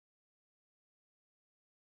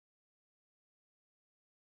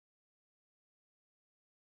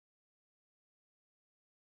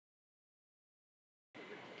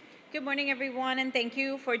Good morning, everyone, and thank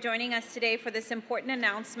you for joining us today for this important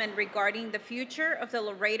announcement regarding the future of the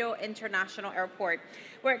Laredo International Airport.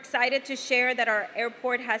 We're excited to share that our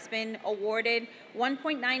airport has been awarded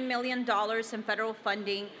 $1.9 million in federal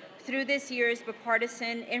funding through this year's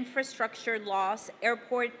bipartisan Infrastructure Laws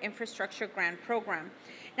Airport Infrastructure Grant Program.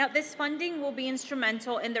 Now, this funding will be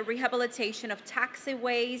instrumental in the rehabilitation of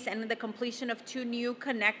taxiways and the completion of 2 new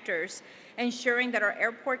connectors, ensuring that our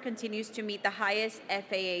airport continues to meet the highest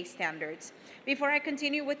FAA standards. Before I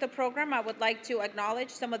continue with the program, I would like to acknowledge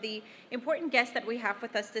some of the important guests that we have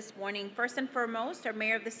with us this morning. First and foremost, our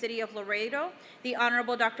Mayor of the City of Laredo, the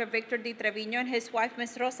Honorable Dr. Victor D. Treviño, and his wife,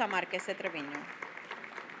 Ms. Rosa Marquez de Treviño.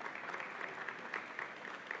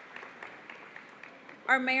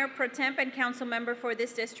 Our Mayor Pro Temp and Council Member for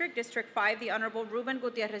this district, District 5, the Honorable Ruben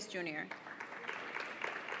Gutierrez Jr.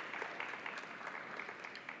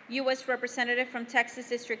 U.S. Representative from Texas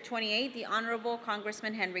District 28, the Honorable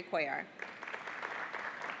Congressman Henry Cuellar.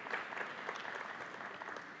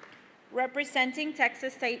 Representing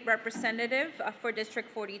Texas State Representative for District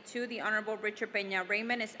 42, the Honorable Richard Peña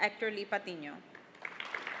Raymond, is Hector Lee Patiño.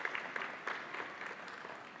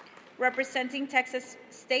 Representing Texas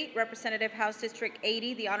State Representative House District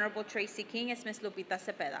 80, the Honorable Tracy King, is Ms. Lupita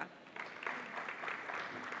Cepeda.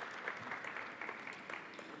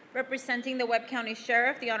 Representing the Webb County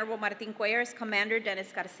Sheriff, the Honorable Martin Cuellar, is Commander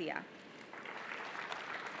Dennis Garcia.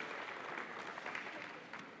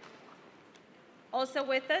 Also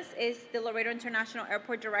with us is the Laredo International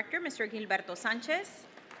Airport Director, Mr. Gilberto Sanchez.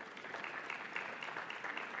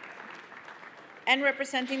 And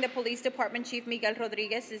representing the Police Department Chief Miguel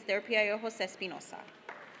Rodriguez is their PIO Jose Espinosa.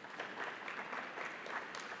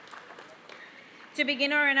 To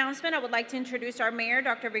begin our announcement, I would like to introduce our Mayor,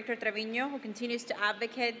 Dr. Victor Treviño, who continues to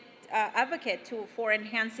advocate for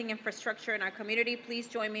enhancing infrastructure in our community. Please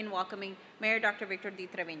join me in welcoming Mayor Dr. Victor D.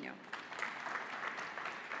 Treviño.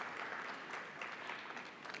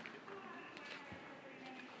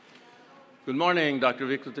 Good morning, Dr.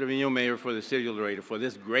 Victor Treviño, Mayor for the City of Laredo, for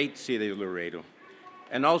this great city of Laredo,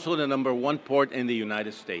 and also the #1 port in the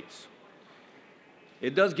United States.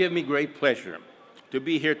 It does give me great pleasure to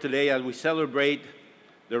be here today as we celebrate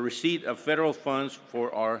the receipt of federal funds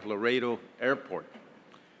for our Laredo Airport.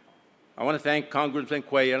 I want to thank Congressman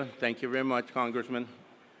Cuellar, thank you very much, Congressman,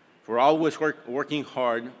 for always working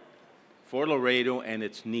hard for Laredo and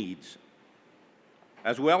its needs.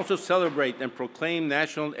 As we also celebrate and proclaim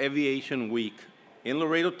National Aviation Week in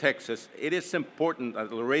Laredo, Texas, it is important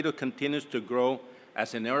that Laredo continues to grow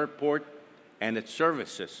as an airport and its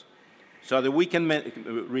services so that we can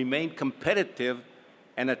remain competitive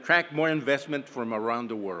and attract more investment from around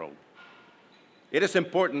the world. It is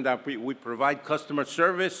important that we provide customer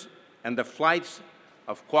service and the flights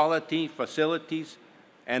of quality facilities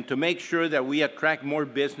and to make sure that we attract more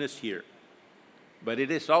business here. But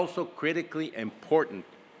it is also critically important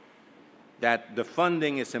that the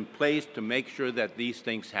funding is in place to make sure that these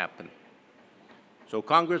things happen. So,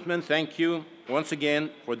 Congressman, thank you once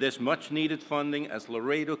again for this much-needed funding as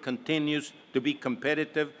Laredo continues to be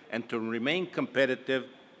competitive and to remain competitive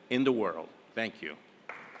in the world. Thank you.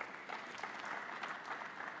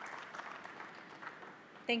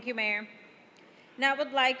 Thank you, Mayor. Now I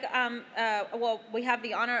would like, we have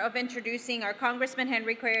the honor of introducing our Congressman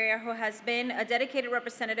Henry Cuellar, who has been a dedicated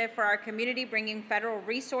representative for our community, bringing federal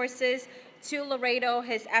resources to Laredo.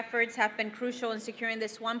 His efforts have been crucial in securing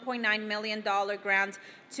this $1.9 million grant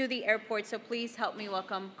to the airport. So please help me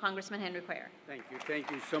welcome Congressman Henry Cuellar.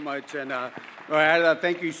 Thank you so much. And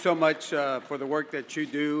thank you so much for the work that you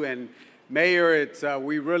do. And Mayor,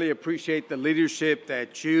 we really appreciate the leadership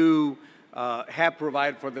that you have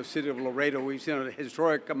provided for the city of Laredo. We've seen a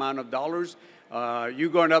historic amount of dollars. You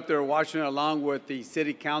going up there, Washington, along with the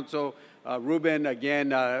city council, Ruben, again,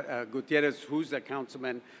 Gutierrez, who's the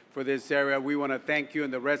councilman for this area. We want to thank you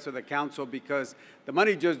and the rest of the council because the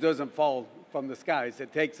money just doesn't fall from the skies.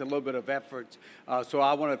 It takes a little bit of effort. So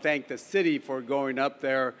I want to thank the city for going up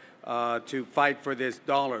there to fight for this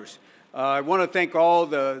dollars. I want to thank all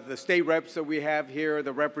the state reps that we have here,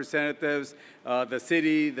 the representatives, the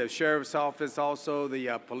city, the sheriff's office also,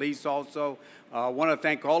 the police also. I want to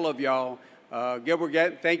thank all of y'all.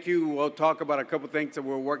 Thank you. We'll talk about a couple things that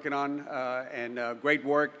we're working on and great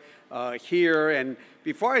work here. And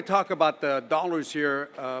before I talk about the dollars here,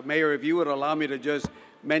 Mayor, if you would allow me to just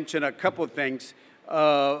mention a couple things.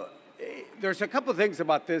 There's a couple things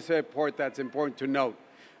about this airport that's important to note.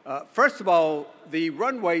 First of all, the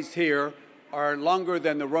runways here are longer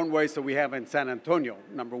than the runways that we have in San Antonio,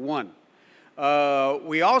 #1.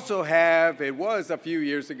 We also have, it was a few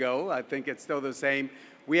years ago, I think it's still the same,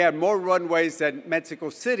 we had more runways than Mexico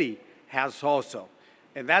City has also.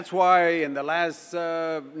 And that's why in the last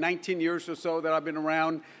 19 years or so that I've been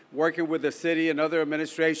around working with the city and other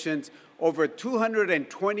administrations, over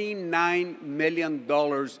 $229 million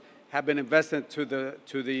have been invested to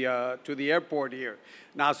the airport here.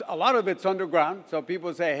 Now, a lot of it's underground, so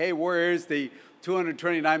people say, hey, where is the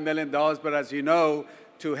 $229 million? But as you know,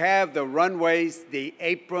 to have the runways, the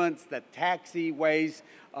aprons, the taxiways,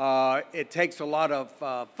 it takes a lot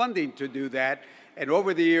of funding to do that. And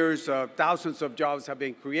over the years, thousands of jobs have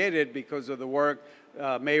been created because of the work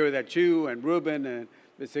Mayor that you and Ruben and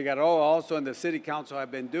Mr. Garro also and the City Council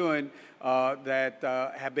have been doing that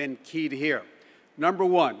have been keyed here. Number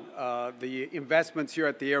one, the investments here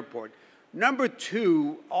at the airport. Number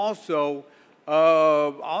two, also, I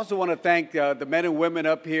also want to thank the men and women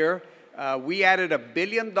up here. We added $1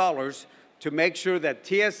 billion to make sure that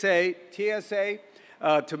TSA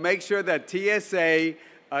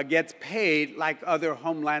gets paid like other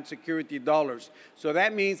Homeland Security dollars. So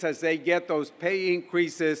that means as they get those pay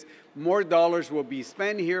increases, more dollars will be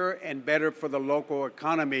spent here and better for the local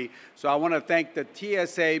economy. So I want to thank the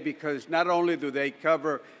TSA because not only do they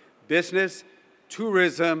cover business,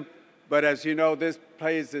 tourism, but as you know, this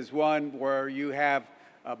place is one where you have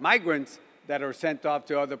migrants that are sent off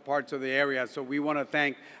to other parts of the area. So we want to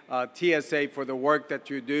thank TSA for the work that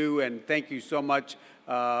you do, and thank you so much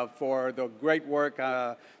for the great work.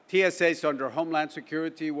 TSA is under Homeland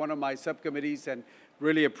Security, one of my subcommittees, and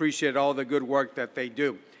really appreciate all the good work that they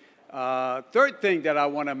do. Third thing that I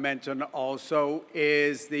want to mention also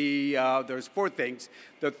is there's four things.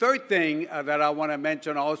 The third thing that I want to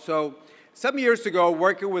mention also, some years ago,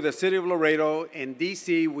 working with the City of Laredo in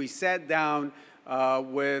D.C., we sat down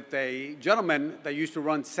with a gentleman that used to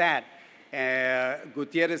run SAT,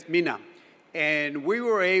 Gutierrez Mina. And we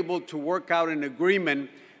were able to work out an agreement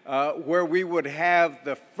where we would have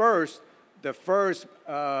the first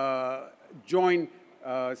joint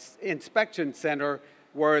inspection center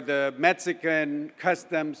where the Mexican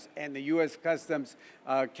Customs and the U.S. Customs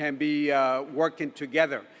can be working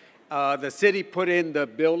together. The city put in the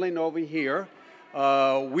building over here.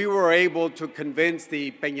 We were able to convince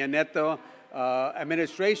the Peña Nieto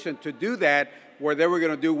administration to do that, where they were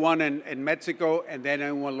going to do one in Mexico and then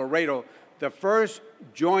in Laredo. The first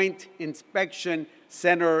joint inspection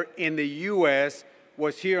center in the U.S.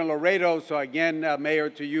 was here in Laredo. So again, Mayor,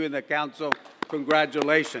 to you and the council,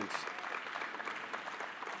 congratulations.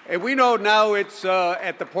 And we know now it's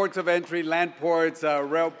at the ports of entry, land ports,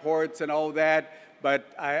 rail ports, and all that.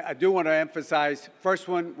 But I do want to emphasize, first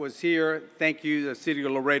one was here. Thank you, the City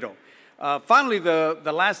of Laredo. Finally,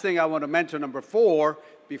 the last thing I want to mention, number 4,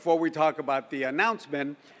 before we talk about the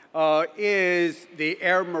announcement, is the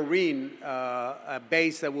Air Marine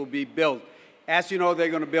base that will be built. As you know, they're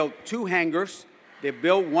going to build 2 hangars. They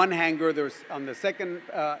built 1 hangar. There's on the second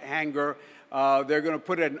hangar, they're going to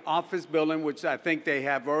put an office building, which I think they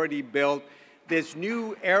have already built. This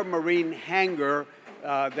new Air Marine hangar,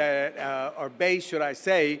 or base, should I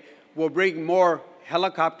say, will bring more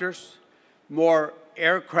helicopters, more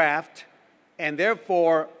aircraft, and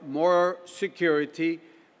therefore more security,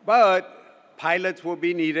 but pilots will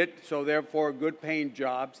be needed, so therefore good paying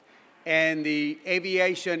jobs. And the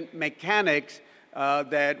aviation mechanics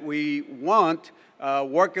that we want,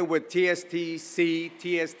 working with TSTC,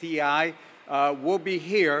 TSTI, will be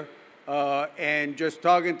here. And just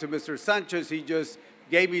talking to Mr. Sanchez, he just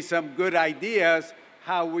gave me some good ideas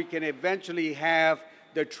how we can eventually have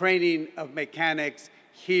the training of mechanics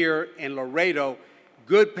here in Laredo.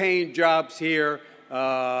 Good paying jobs here,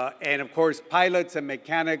 and of course pilots and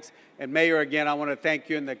mechanics. And Mayor, again, I want to thank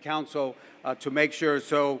you and the council to make sure.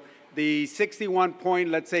 So the 61 point,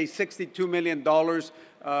 let's say $62 million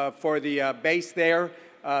for the base there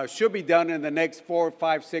should be done in the next 4,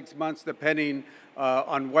 5, 6 months, depending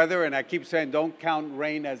on weather. And I keep saying don't count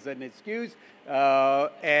rain as an excuse.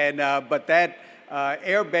 But that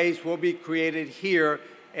air base will be created here,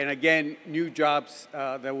 and again, new jobs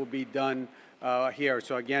that will be done here.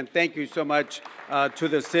 So again, thank you so much to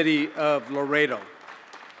the City of Laredo.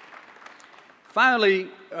 Finally,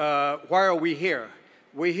 why are we here?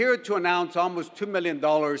 We're here to announce almost $2 million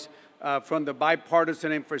from the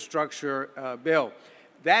bipartisan infrastructure bill.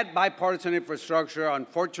 That bipartisan infrastructure,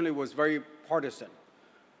 unfortunately, was very partisan.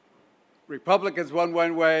 Republicans went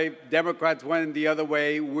one way, Democrats went the other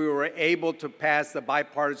way. We were able to pass the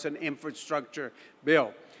bipartisan infrastructure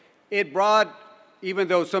bill. It brought, even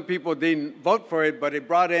though some people didn't vote for it, but it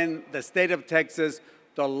brought in the state of Texas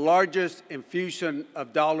the largest infusion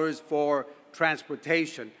of dollars for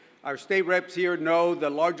transportation. Our state reps here know the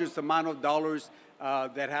largest amount of dollars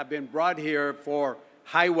that have been brought here for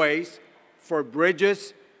highways, for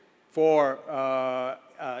bridges, for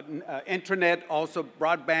internet, also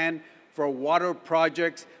broadband, for water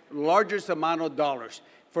projects, largest amount of dollars.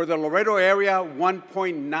 For the Laredo area,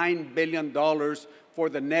 $1.9 billion for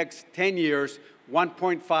the next 10 years,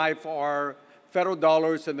 1.5 are federal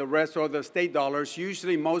dollars and the rest are the state dollars.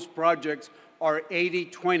 Usually most projects are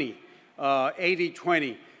 80-20,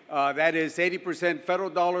 80-20. That is 80% federal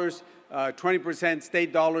dollars, 20%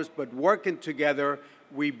 state dollars, but working together,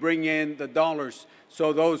 we bring in the dollars.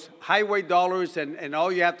 So those highway dollars, and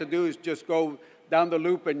all you have to do is just go down the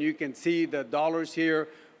loop and you can see the dollars here.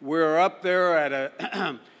 We're up there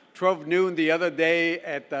at 12 noon the other day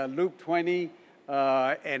at Loop 20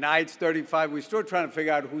 and I-35. We're still trying to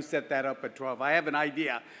figure out who set that up at 12. I have an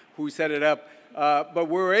idea who set it up. But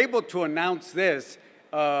we were able to announce this,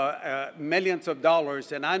 millions of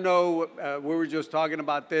dollars. And I know we were just talking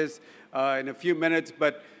about this in a few minutes,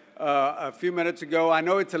 but a few minutes ago, I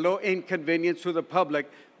know it's a little inconvenience to the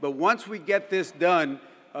public, but once we get this done,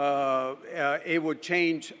 it will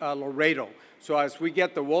change Laredo. So as we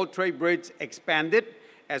get the World Trade Bridge expanded,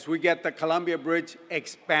 as we get the Columbia Bridge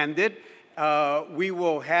expanded, we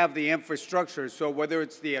will have the infrastructure. So whether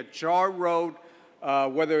it's the Achar Road,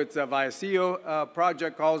 whether it's a Vallecillo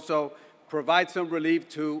project also, provide some relief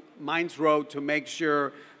to Mines Road to make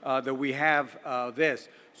sure that we have this.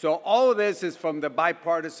 So all of this is from the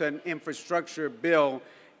bipartisan infrastructure bill.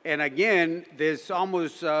 And again, this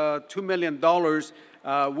almost $2 million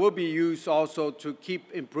will be used also to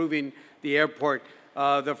keep improving the airport.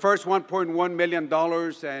 The first $1.1 million,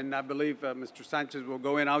 and I believe Mr. Sanchez will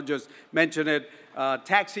go in, I'll just mention it,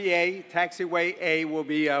 Taxiway A will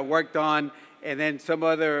be worked on, and then some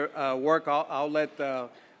other work, I'll let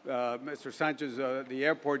Mr. Sanchez, the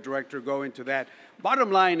airport director, go into that.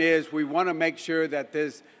 Bottom line is we want to make sure that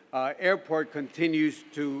this airport continues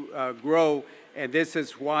to grow, and this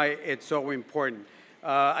is why it's so important.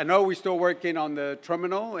 I know we're still working on the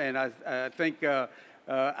terminal, and I think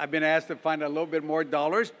I've been asked to find a little bit more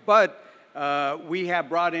dollars, but we have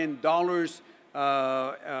brought in dollars,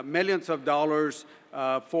 millions of dollars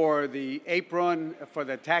for the apron, for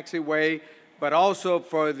the taxiway, but also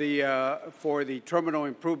for the terminal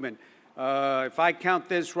improvement. If I count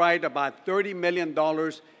this right, about $30 million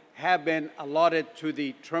have been allotted to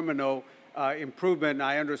the terminal improvement.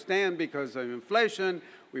 I understand because of inflation,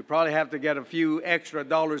 we probably have to get a few extra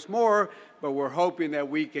dollars more, but we're hoping that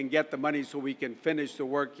we can get the money so we can finish the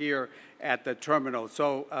work here at the terminal.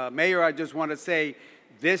 So, Mayor, I just want to say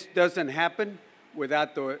this doesn't happen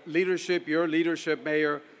without the leadership, your leadership,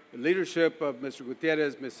 Mayor, the leadership of Mr.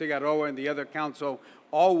 Gutierrez, Ms. Figueroa, and the other council,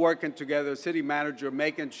 all working together, city manager,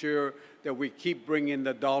 making sure that we keep bringing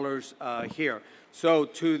the dollars here. So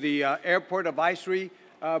to the Airport Advisory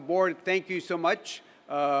Board, thank you so much.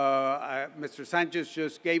 Mr. Sanchez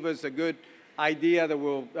just gave us a good idea that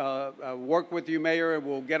we'll work with you, Mayor, and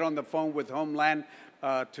we'll get on the phone with Homeland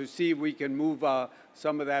to see if we can move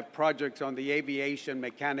some of that projects on the aviation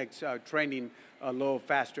mechanics training a little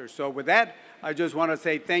faster. So with that, I just want to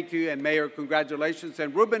say thank you, and Mayor, congratulations.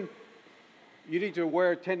 And Ruben, you need to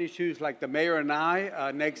wear tennis shoes like the mayor and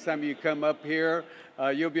I. Next time you come up here,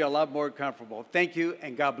 you'll be a lot more comfortable. Thank you,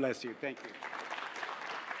 and God bless you. Thank you.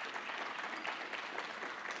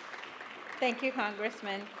 Thank you,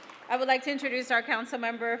 Congressman. I would like to introduce our council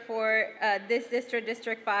member for this district,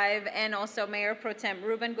 District 5, and also Mayor Pro Tem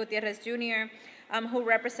Ruben Gutierrez Jr., who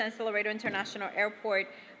represents the Laredo International Airport.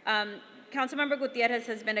 Councilmember Gutierrez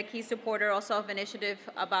has been a key supporter also of initiative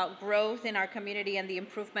about growth in our community and the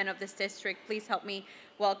improvement of this district. Please help me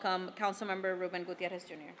welcome Councilmember Ruben Gutierrez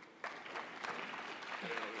Jr.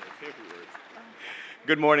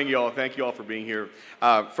 Good morning, y'all. Thank you all for being here.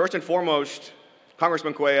 First and foremost,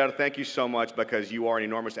 Congressman Cuellar, thank you so much because you are an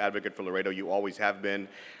enormous advocate for Laredo. You always have been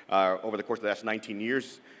over the course of the last 19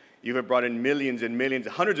 years. You have brought in millions and millions,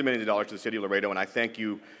 hundreds of millions of dollars to the city of Laredo, and I thank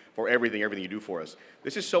you for everything you do for us.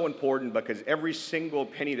 This is so important because every single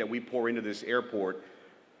penny that we pour into this airport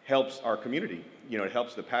helps our community. You know, it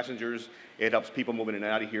helps the passengers, it helps people moving in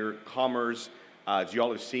and out of here, commerce. As you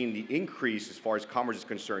all have seen, the increase as far as commerce is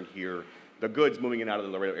concerned here, the goods moving in and out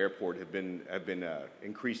of the Laredo airport have been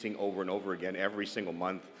increasing over and over again every single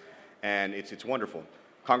month, and it's wonderful.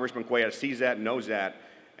 Congressman Cuellar sees that, knows that,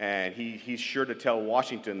 and he's sure to tell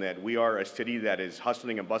Washington that we are a city that is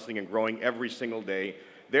hustling and bustling and growing every single day.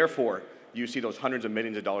 Therefore, you see those hundreds of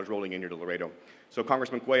millions of dollars rolling in here to Laredo. So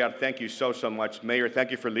Congressman Cuellar, thank you so much. Mayor, thank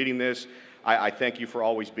you for leading this. I thank you for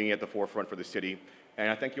always being at the forefront for the city. And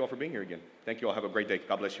I thank you all for being here again. Thank you all. Have a great day.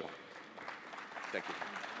 God bless you all. Thank you.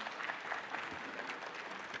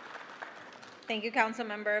 Thank you, Council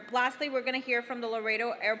Member. Lastly, we're going to hear from the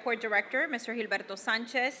Laredo Airport Director, Mr. Gilberto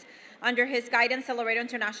Sanchez. Under his guidance, the Laredo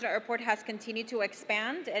International Airport has continued to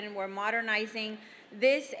expand, and we're modernizing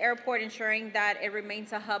this airport, ensuring that it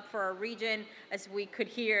remains a hub for our region. As we could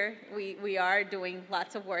hear, we are doing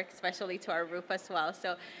lots of work, especially to our roof as well.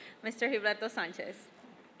 So, Mr. Gilberto Sanchez.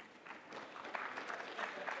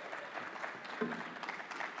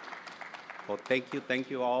 Well, thank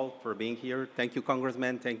you all for being here. Thank you,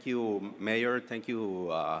 Congressman. Thank you, Mayor. Thank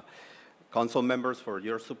you, council members, for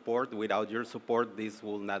your support. Without your support, this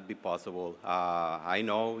will not be possible. I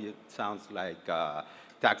know it sounds like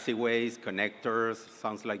taxiways, connectors,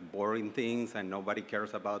 sounds like boring things, and nobody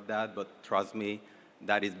cares about that, but trust me,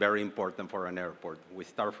 that is very important for an airport. We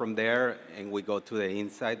start from there, and we go to the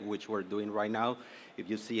inside, which we're doing right now. If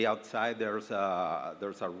you see outside, there's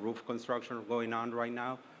a roof construction going on right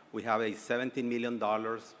now. We have a $17 million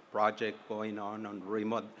project going on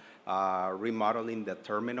remodeling the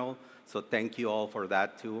terminal. So thank you all for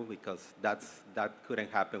that too, because that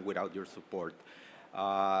couldn't happen without your support.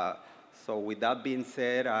 So with that being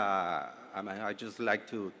said, I just like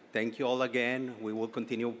to thank you all again. We will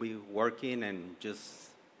continue to be working, and just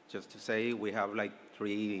to say, we have like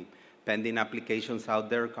 3 pending applications out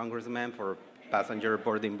there, Congressman, for passenger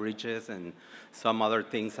boarding bridges and some other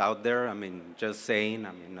things out there. I mean, just saying,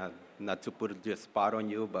 I mean, not to put the spot on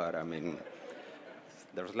you, but I mean,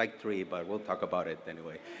 there's like 3, but we'll talk about it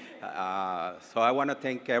anyway. So I want to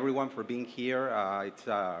thank everyone for being here. It's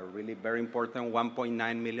really very important,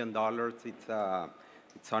 $1.9 million.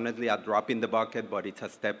 It's honestly a drop in the bucket, but it's a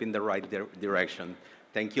step in the right direction.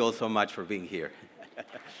 Thank you all so much for being here.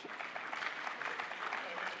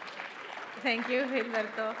 Thank you,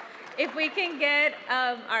 Gilberto. If we can get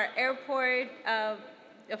our airport,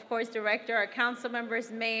 of course, director, our council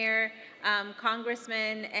members, mayor,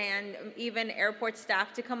 congressmen, and even airport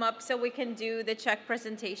staff to come up so we can do the check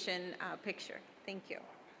presentation picture. Thank you.